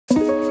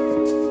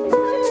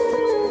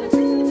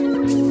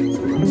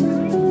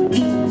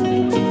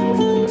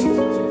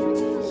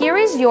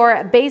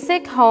your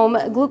basic home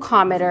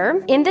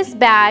glucometer. In this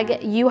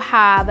bag, you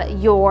have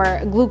your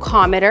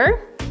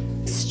glucometer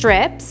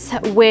strips,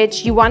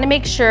 which you want to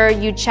make sure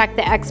you check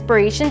the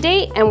expiration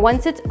date, and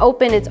once it's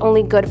open, it's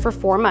only good for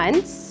 4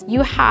 months.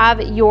 You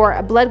have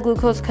your blood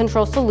glucose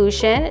control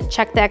solution,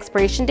 check the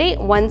expiration date.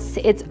 Once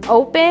it's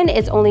open,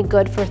 it's only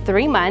good for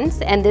 3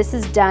 months, and this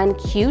is done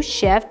Q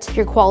shift,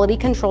 your quality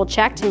control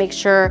check to make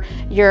sure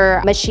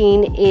your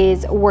machine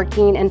is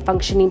working and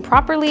functioning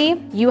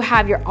properly. You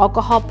have your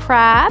alcohol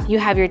prep, you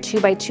have your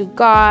 2x2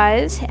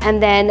 gauze,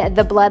 and then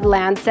the blood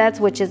lancets,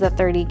 which is a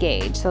 30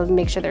 gauge, so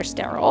make sure they're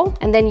sterile.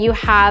 And then you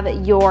have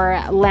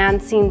your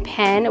lancing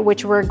pen,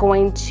 which we're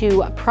going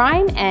to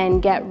prime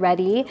and get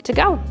ready to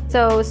go.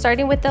 So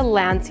starting with the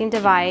lancing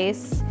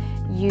device,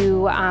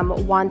 you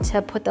want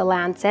to put the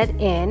lancet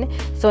in.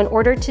 So in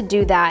order to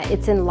do that,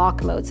 it's in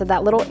lock mode. So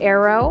that little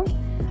arrow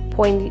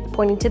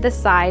pointing to the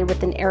side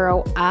with an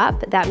arrow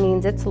up, that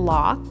means it's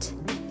locked.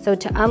 So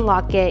to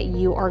unlock it,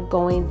 you are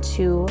going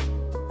to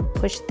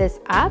push this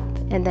up,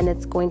 and then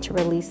it's going to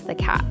release the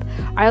cap.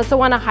 I also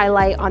want to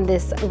highlight on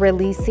this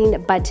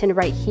releasing button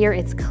right here,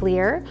 it's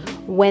clear.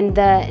 When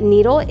the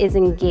needle is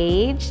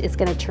engaged, it's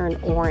going to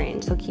turn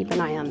orange, so keep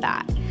an eye on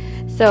that.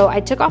 So I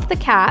took off the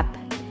cap,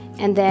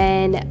 and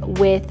then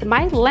with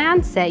my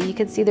lancet, you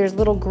can see there's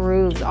little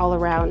grooves all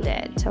around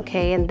it,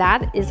 okay? And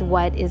that is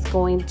what is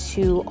going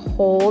to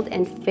hold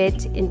and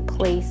fit in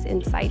place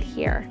inside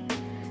here.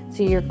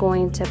 So you're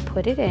going to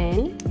put it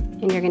in,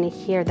 and you're going to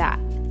hear that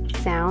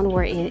sound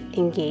where it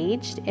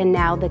engaged, and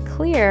now the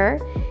clear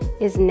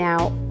is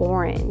now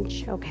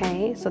orange,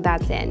 okay? So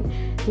that's in.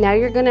 Now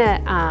you're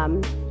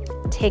gonna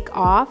take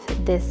off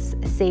this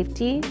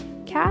safety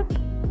cap.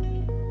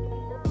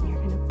 You're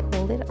gonna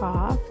pull it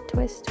off,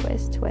 twist,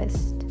 twist,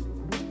 twist.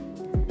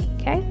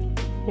 Okay,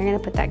 you're gonna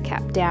put that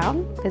cap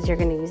down because you're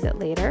gonna use it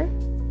later.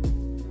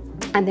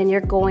 And then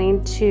you're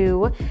going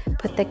to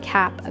put the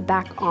cap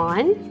back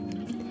on.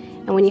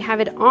 And when you have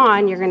it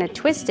on, you're gonna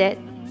twist it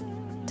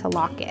to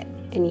lock it.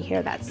 And you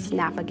hear that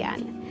snap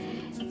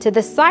again. To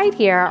the side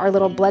here are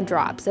little blood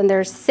drops, and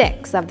there's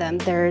 6 of them.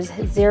 There's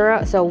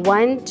 0, so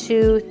 1,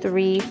 2,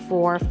 3,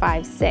 4,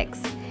 5, 6.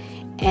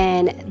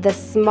 And the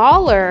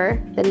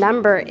smaller the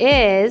number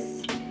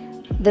is,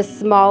 the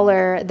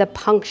smaller the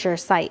puncture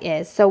site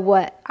is. So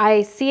what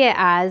I see it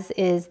as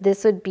is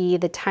this would be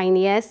the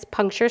tiniest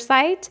puncture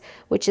site,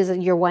 which is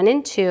your 1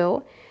 and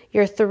 2.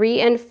 Your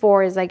 3 and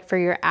 4 is like for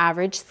your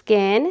average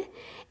skin.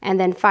 And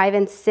then 5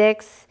 and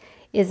 6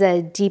 is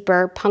a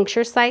deeper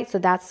puncture site, so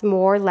that's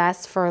more or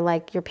less for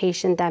like your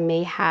patient that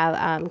may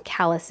have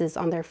calluses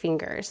on their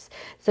fingers.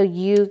 So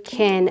you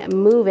can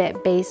move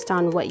it based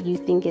on what you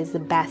think is the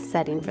best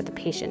setting for the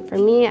patient. For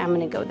me, I'm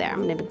gonna go there,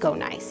 I'm gonna go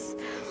nice.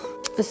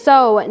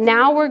 So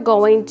now we're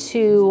going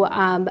to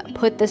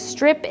put the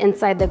strip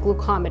inside the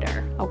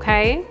glucometer,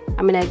 okay?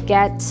 I'm gonna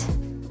get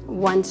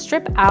one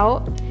strip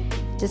out,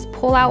 just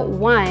pull out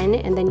one,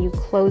 and then you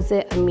close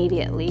it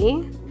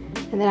immediately.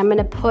 And then I'm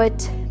gonna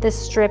put the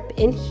strip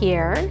in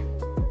here.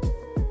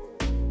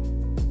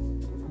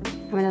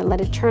 I'm gonna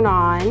let it turn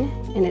on,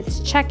 and it's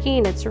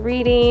checking, it's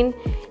reading,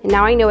 and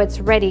now I know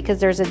it's ready because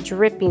there's a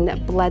dripping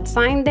blood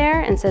sign there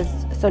and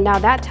says, so now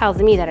that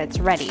tells me that it's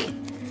ready.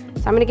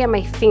 So I'm gonna get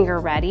my finger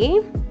ready.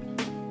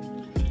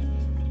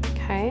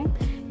 Okay,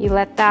 you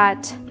let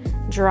that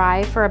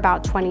dry for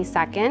about 20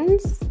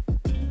 seconds.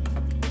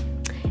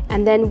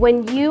 And then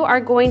when you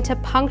are going to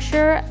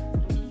puncture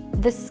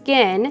the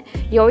skin,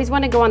 you always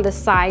want to go on the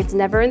sides,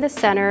 never in the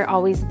center,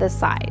 always the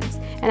sides.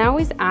 And I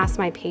always ask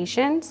my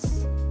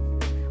patients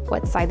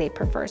what side they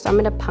prefer. So I'm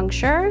going to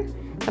puncture,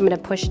 I'm going to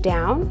push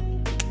down,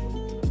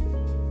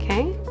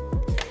 okay?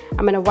 I'm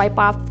going to wipe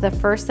off the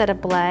first set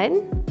of blood,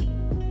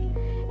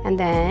 and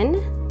then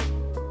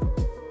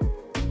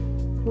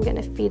I'm going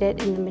to feed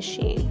it in the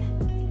machine.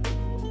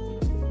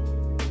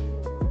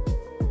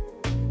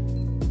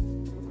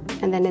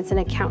 And then it's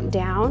going to count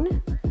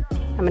down.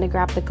 I'm going to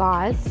grab the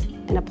gauze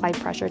and apply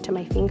pressure to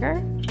my finger.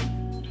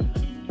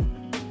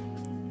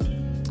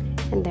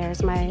 And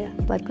there's my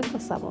blood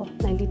glucose level,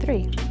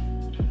 93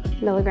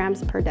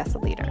 milligrams per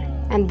deciliter.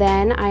 And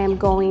then I am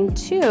going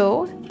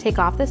to take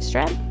off this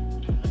strip.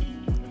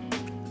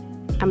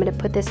 I'm gonna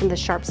put this in the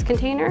sharps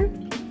container.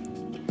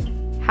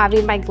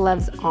 Having my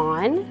gloves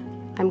on,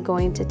 I'm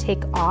going to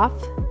take off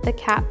the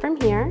cap from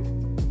here.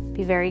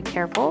 Be very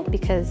careful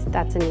because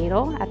that's a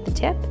needle at the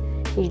tip.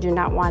 You do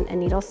not want a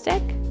needle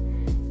stick.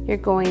 You're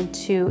going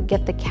to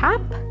get the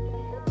cap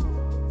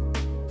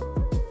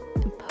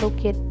and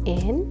poke it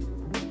in.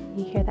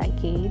 You hear that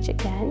gauge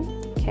again,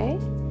 okay?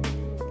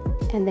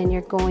 And then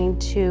you're going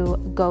to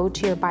go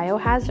to your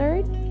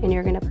biohazard, and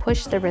you're gonna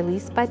push the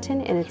release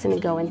button, and it's gonna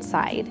go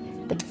inside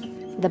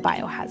the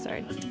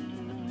biohazard.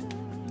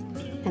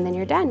 And then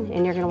you're done,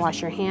 and you're gonna wash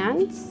your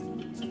hands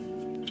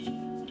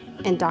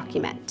and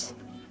document.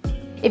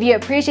 If you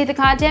appreciate the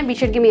content, be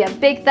sure to give me a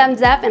big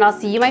thumbs up, and I'll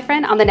see you, my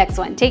friend, on the next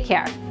one. Take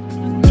care.